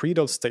kind of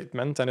creedal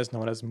statement and is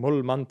known as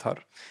Mul Mantar,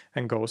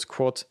 and goes,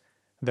 quote,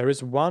 "There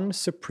is one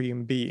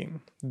supreme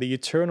being, the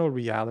eternal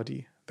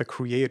reality, the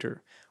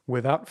creator,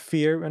 without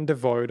fear and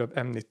devoid of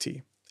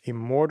enmity,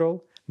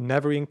 immortal,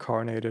 never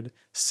incarnated,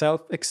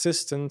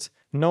 self-existent,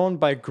 known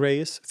by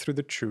grace through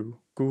the true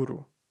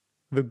Guru.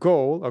 The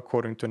goal,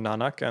 according to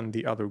Nanak and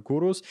the other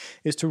gurus,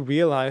 is to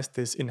realize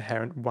this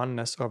inherent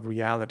oneness of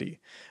reality,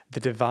 the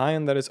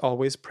divine that is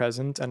always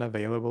present and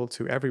available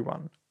to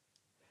everyone.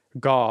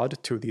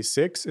 God, to these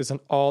Sikhs, is an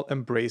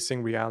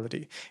all-embracing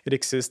reality. It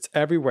exists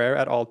everywhere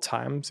at all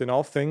times, in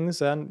all things,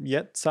 and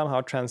yet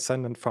somehow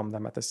transcendent from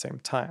them at the same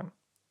time.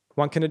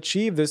 One can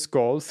achieve this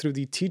goal through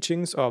the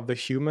teachings of the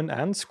human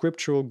and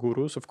scriptural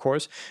gurus, of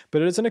course,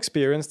 but it is an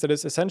experience that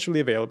is essentially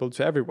available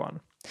to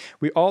everyone.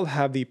 We all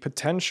have the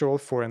potential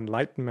for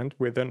enlightenment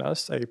within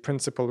us, a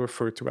principle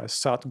referred to as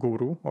Sat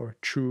Guru, or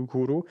true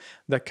guru,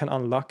 that can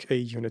unlock a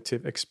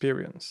unitive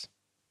experience.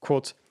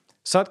 Quote,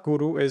 Sat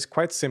Guru is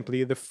quite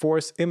simply the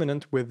force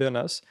immanent within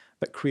us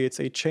that creates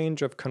a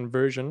change of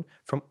conversion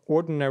from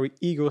ordinary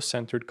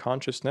ego-centered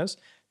consciousness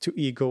to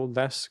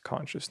ego-less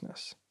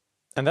consciousness.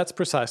 And that's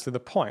precisely the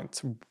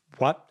point.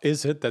 What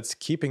is it that's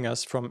keeping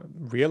us from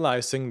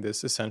realizing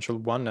this essential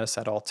oneness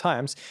at all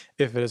times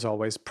if it is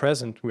always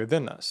present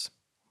within us?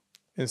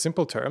 In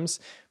simple terms,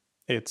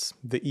 it's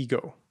the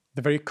ego,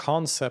 the very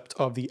concept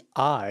of the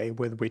I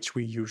with which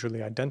we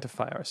usually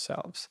identify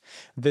ourselves.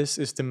 This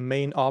is the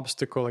main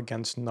obstacle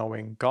against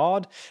knowing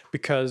God,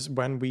 because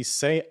when we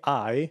say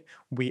I,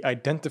 we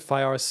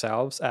identify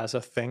ourselves as a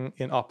thing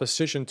in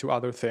opposition to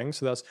other things,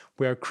 thus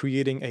we are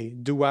creating a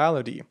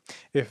duality.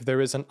 If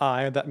there is an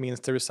I, that means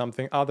there is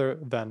something other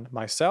than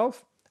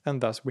myself, and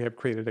thus we have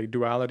created a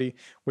duality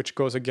which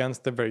goes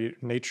against the very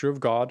nature of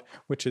God,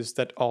 which is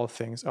that all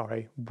things are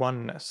a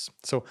oneness.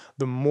 So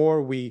the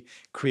more we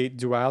create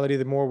duality,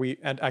 the more we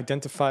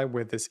identify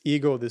with this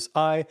ego, this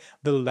I,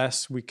 the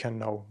less we can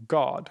know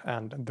God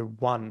and the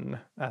one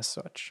as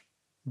such.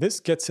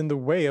 This gets in the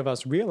way of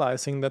us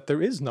realizing that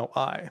there is no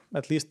I,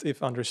 at least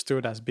if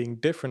understood as being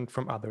different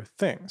from other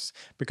things,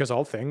 because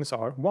all things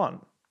are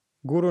one.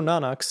 Guru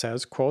Nanak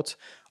says, quote,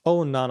 O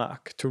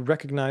Nanak, to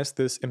recognize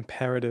this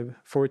imperative,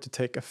 for it to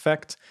take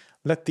effect,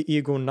 let the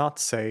ego not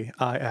say,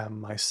 I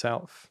am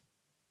myself.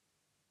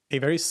 A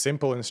very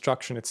simple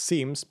instruction it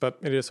seems, but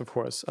it is of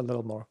course a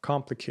little more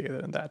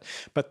complicated than that.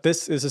 But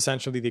this is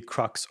essentially the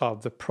crux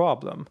of the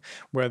problem.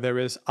 Where there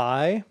is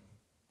I,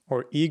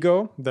 or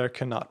ego, there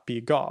cannot be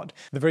God.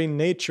 The very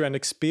nature and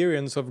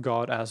experience of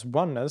God as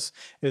oneness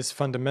is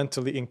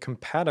fundamentally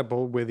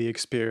incompatible with the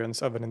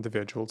experience of an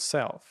individual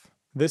self.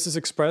 This is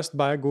expressed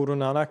by Guru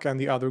Nanak and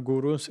the other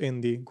gurus in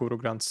the Guru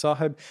Granth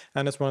Sahib,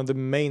 and it's one of the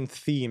main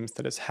themes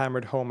that is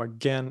hammered home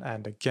again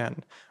and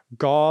again.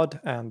 God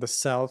and the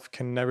self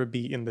can never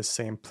be in the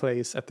same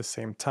place at the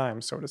same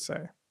time, so to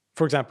say.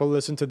 For example,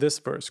 listen to this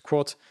verse,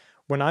 quote,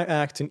 When I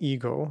act in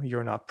ego,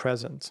 you're not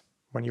present.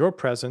 When you're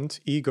present,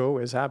 ego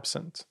is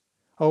absent.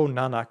 O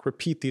Nanak,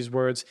 repeat these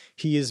words,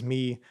 He is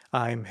me,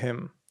 I'm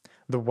him,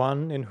 the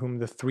one in whom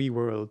the three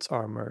worlds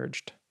are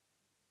merged.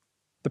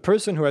 The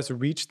person who has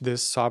reached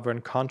this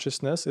sovereign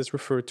consciousness is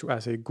referred to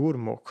as a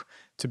gurmukh,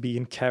 to be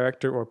in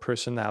character or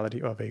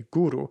personality of a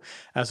guru,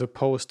 as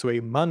opposed to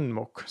a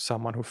manmukh,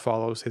 someone who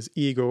follows his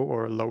ego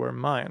or lower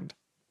mind.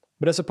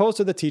 But as opposed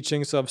to the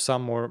teachings of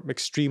some more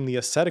extremely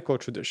ascetical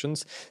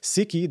traditions,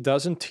 Sikhi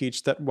doesn't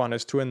teach that one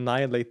is to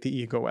annihilate the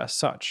ego as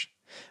such.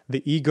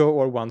 The ego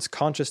or one's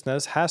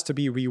consciousness has to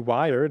be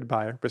rewired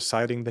by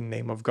reciting the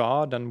name of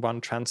God, and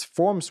one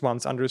transforms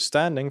one's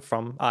understanding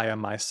from I am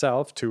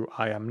myself to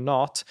I am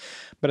not.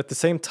 But at the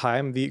same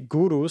time, the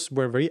gurus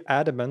were very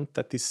adamant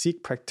that the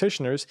Sikh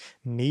practitioners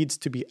needs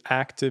to be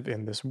active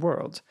in this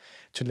world,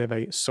 to live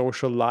a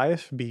social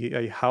life, be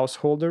a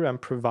householder,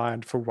 and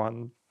provide for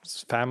one's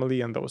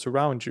family and those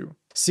around you.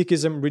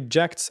 Sikhism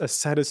rejects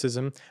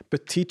asceticism,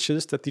 but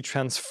teaches that the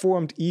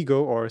transformed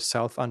ego or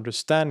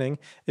self-understanding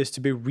is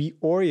to be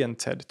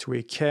reoriented to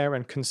a care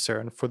and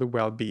concern for the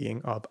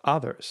well-being of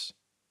others.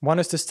 One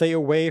is to stay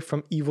away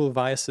from evil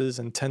vices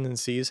and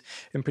tendencies.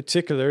 In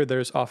particular, there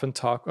is often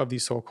talk of the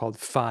so-called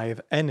 5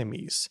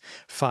 enemies,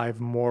 5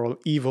 moral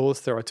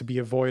evils that are to be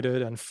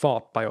avoided and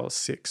fought by all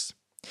Sikhs.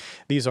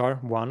 These are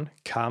 1.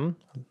 Kam,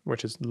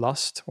 which is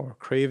lust or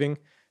craving,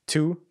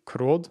 2.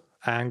 Krodh,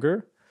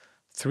 anger,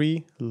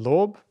 3.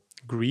 Lobh,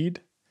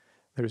 greed,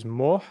 there's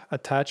moh,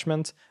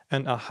 attachment,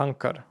 and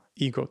ahankar,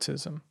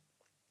 egotism.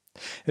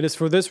 It is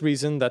for this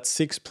reason that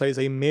Sikhs place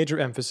a major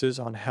emphasis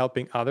on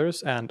helping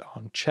others and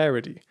on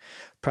charity.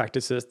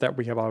 Practices that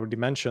we have already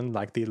mentioned,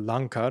 like the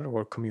Lankar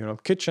or communal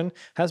kitchen,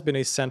 has been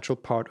a central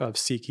part of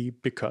Sikhi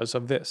because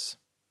of this.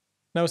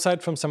 Now,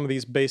 aside from some of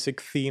these basic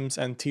themes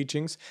and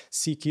teachings,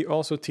 Sikhi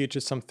also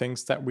teaches some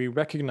things that we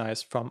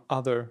recognize from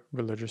other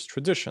religious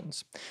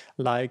traditions.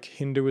 Like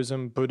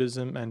Hinduism,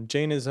 Buddhism, and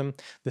Jainism,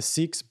 the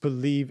Sikhs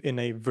believe in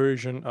a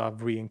version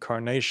of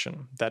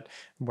reincarnation, that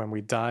when we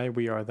die,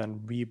 we are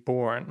then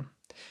reborn.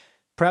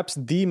 Perhaps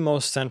the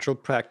most central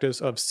practice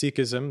of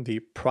Sikhism, the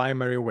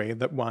primary way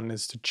that one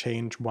is to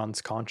change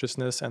one's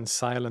consciousness and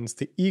silence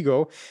the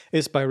ego,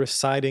 is by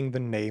reciting the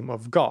name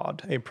of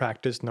God, a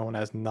practice known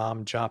as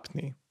Nam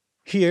Japni.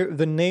 Here,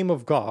 the name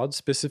of God,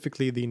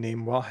 specifically the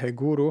name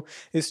Waheguru,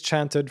 is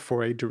chanted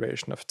for a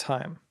duration of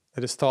time.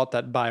 It is thought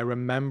that by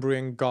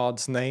remembering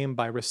God's name,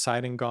 by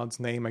reciting God's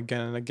name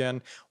again and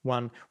again,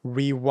 one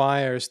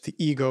rewires the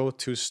ego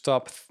to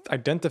stop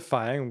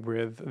identifying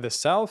with the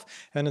self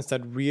and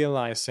instead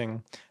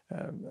realizing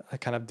a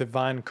kind of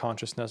divine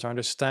consciousness or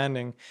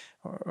understanding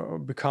or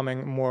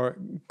becoming more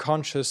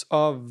conscious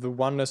of the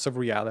oneness of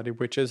reality,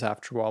 which is,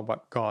 after all,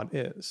 what God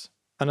is.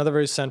 Another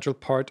very central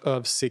part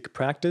of Sikh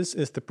practice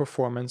is the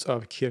performance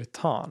of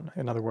kirtan,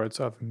 in other words,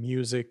 of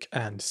music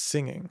and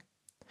singing.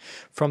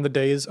 From the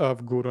days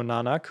of Guru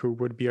Nanak, who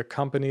would be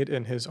accompanied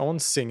in his own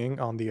singing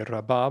on the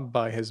rabab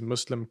by his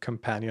Muslim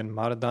companion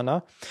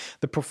Mardana,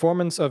 the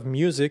performance of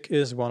music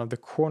is one of the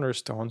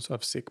cornerstones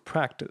of Sikh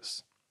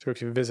practice. So if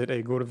you visit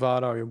a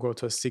Gurdwara or you go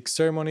to a Sikh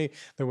ceremony,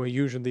 there will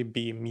usually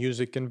be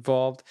music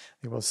involved.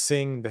 They will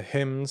sing the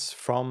hymns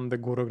from the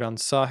Guru Granth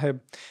Sahib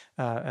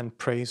and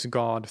praise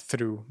God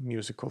through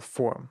musical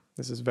form.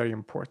 This is very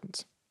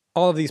important.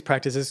 All of these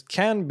practices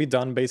can be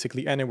done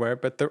basically anywhere,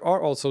 but there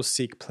are also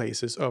Sikh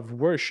places of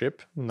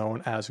worship,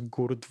 known as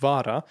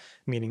Gurudwara,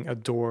 meaning a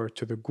door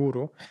to the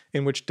Guru,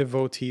 in which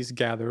devotees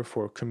gather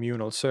for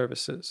communal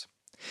services.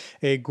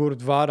 A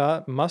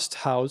Gurudwara must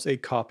house a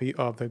copy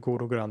of the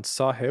Guru Granth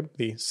Sahib,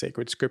 the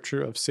sacred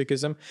scripture of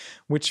Sikhism,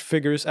 which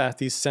figures as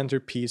the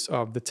centerpiece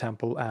of the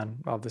temple and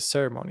of the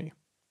ceremony.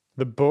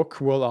 The book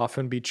will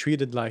often be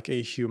treated like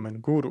a human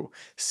guru,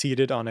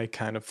 seated on a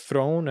kind of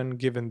throne and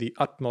given the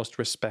utmost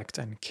respect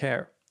and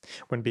care.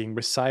 When being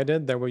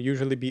recited, there will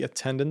usually be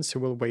attendants who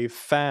will wave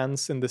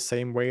fans in the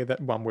same way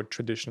that one would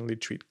traditionally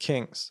treat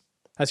kings.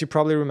 As you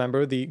probably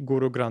remember, the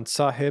Guru Granth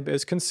Sahib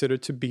is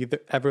considered to be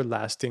the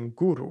everlasting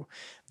guru,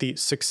 the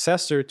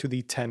successor to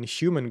the 10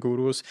 human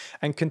gurus,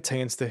 and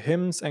contains the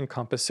hymns and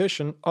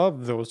composition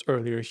of those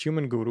earlier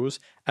human gurus,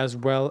 as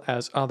well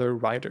as other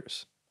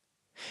writers.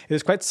 It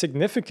is quite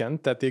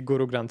significant that the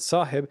Guru Granth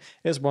Sahib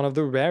is one of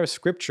the rare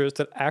scriptures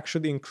that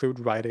actually include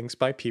writings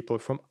by people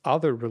from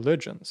other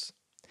religions.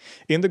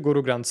 In the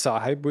Guru Granth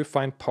Sahib, we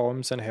find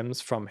poems and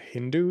hymns from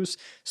Hindus,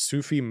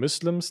 Sufi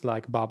Muslims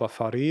like Baba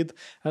Farid,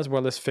 as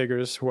well as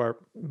figures who are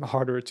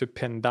harder to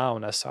pin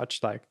down as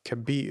such, like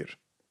Kabir.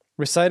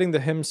 Reciting the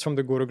hymns from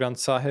the Guru Granth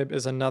Sahib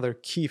is another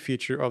key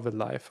feature of the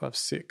life of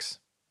Sikhs.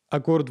 A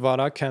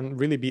Gurudwara can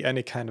really be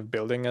any kind of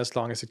building as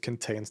long as it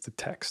contains the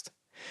text.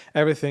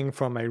 Everything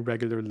from a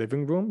regular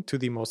living room to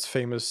the most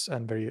famous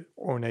and very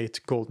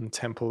ornate golden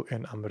temple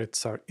in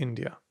Amritsar,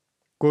 India.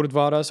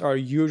 Gurudwaras are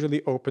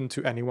usually open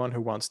to anyone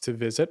who wants to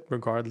visit,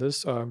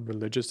 regardless of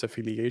religious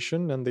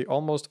affiliation, and they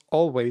almost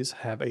always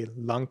have a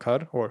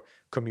lankar, or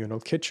communal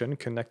kitchen,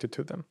 connected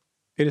to them.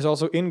 It is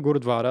also in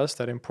Gurudwaras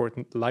that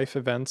important life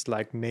events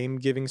like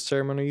name-giving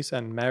ceremonies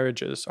and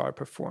marriages are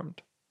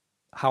performed.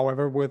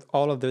 However, with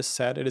all of this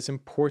said, it is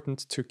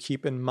important to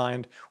keep in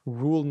mind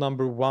rule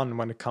number 1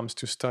 when it comes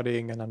to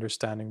studying and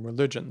understanding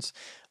religions,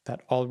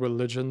 that all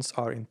religions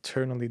are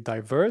internally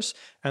diverse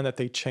and that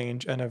they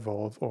change and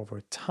evolve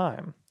over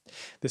time.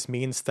 This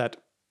means that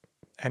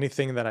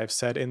anything that I've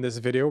said in this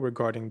video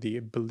regarding the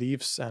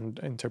beliefs and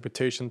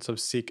interpretations of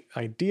Sikh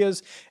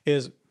ideas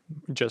is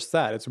just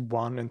that. It's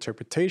one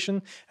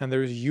interpretation, and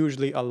there's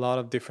usually a lot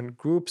of different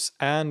groups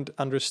and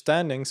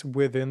understandings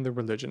within the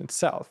religion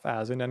itself,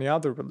 as in any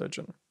other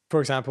religion. For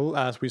example,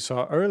 as we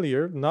saw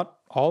earlier, not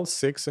all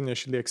Sikhs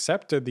initially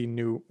accepted the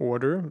new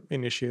order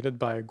initiated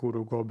by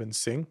Guru Gobind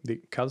Singh,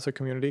 the Khalsa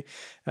community,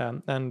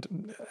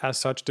 and as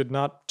such did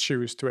not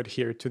choose to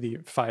adhere to the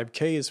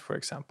 5Ks, for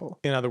example.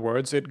 In other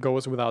words, it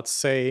goes without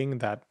saying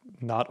that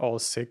not all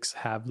Sikhs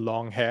have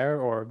long hair,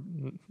 or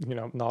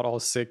not all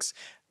Sikhs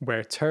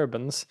wear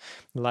turbans.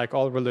 Like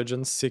all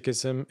religions,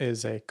 Sikhism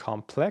is a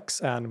complex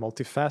and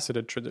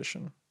multifaceted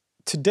tradition.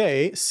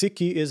 Today,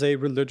 Sikhi is a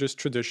religious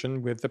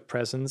tradition with a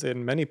presence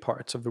in many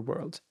parts of the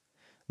world.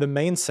 The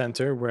main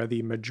center where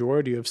the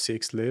majority of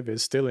Sikhs live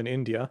is still in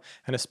India,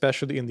 and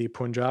especially in the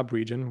Punjab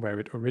region where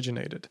it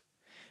originated.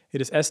 It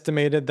is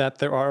estimated that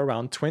there are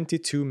around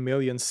 22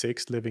 million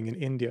Sikhs living in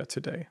India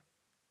today.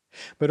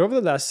 But over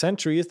the last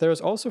centuries, there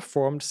has also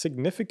formed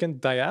significant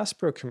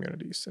diaspora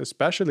communities,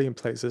 especially in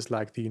places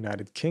like the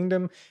United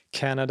Kingdom,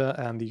 Canada,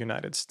 and the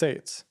United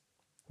States.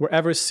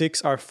 Wherever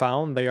Sikhs are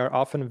found, they are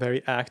often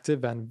very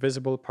active and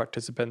visible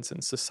participants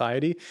in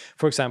society.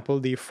 For example,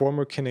 the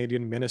former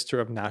Canadian Minister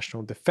of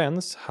National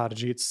Defense,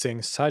 Harjit Singh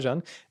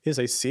Sajjan, is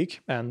a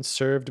Sikh and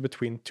served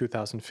between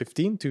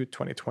 2015 to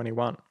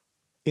 2021.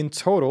 In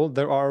total,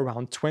 there are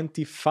around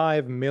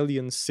 25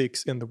 million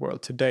Sikhs in the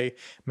world today,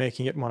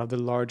 making it one of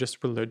the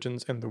largest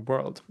religions in the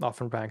world,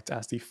 often ranked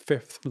as the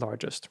 5th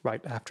largest,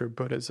 right after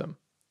Buddhism.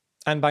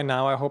 And by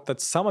now, I hope that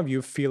some of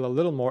you feel a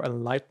little more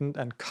enlightened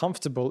and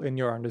comfortable in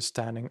your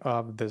understanding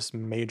of this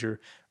major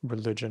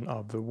religion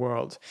of the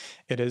world.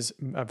 It is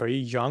a very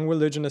young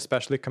religion,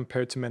 especially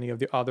compared to many of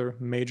the other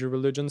major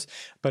religions,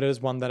 but it is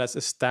one that has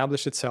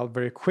established itself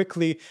very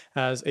quickly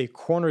as a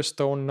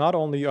cornerstone not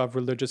only of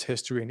religious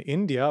history in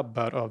India,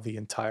 but of the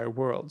entire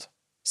world.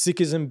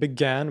 Sikhism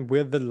began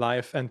with the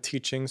life and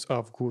teachings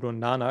of Guru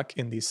Nanak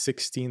in the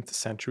 16th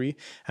century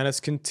and has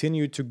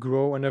continued to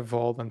grow and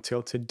evolve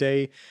until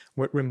today,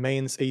 where it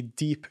remains a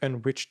deep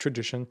and rich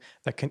tradition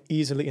that can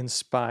easily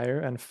inspire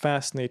and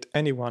fascinate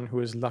anyone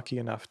who is lucky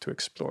enough to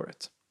explore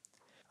it.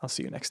 I'll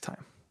see you next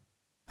time.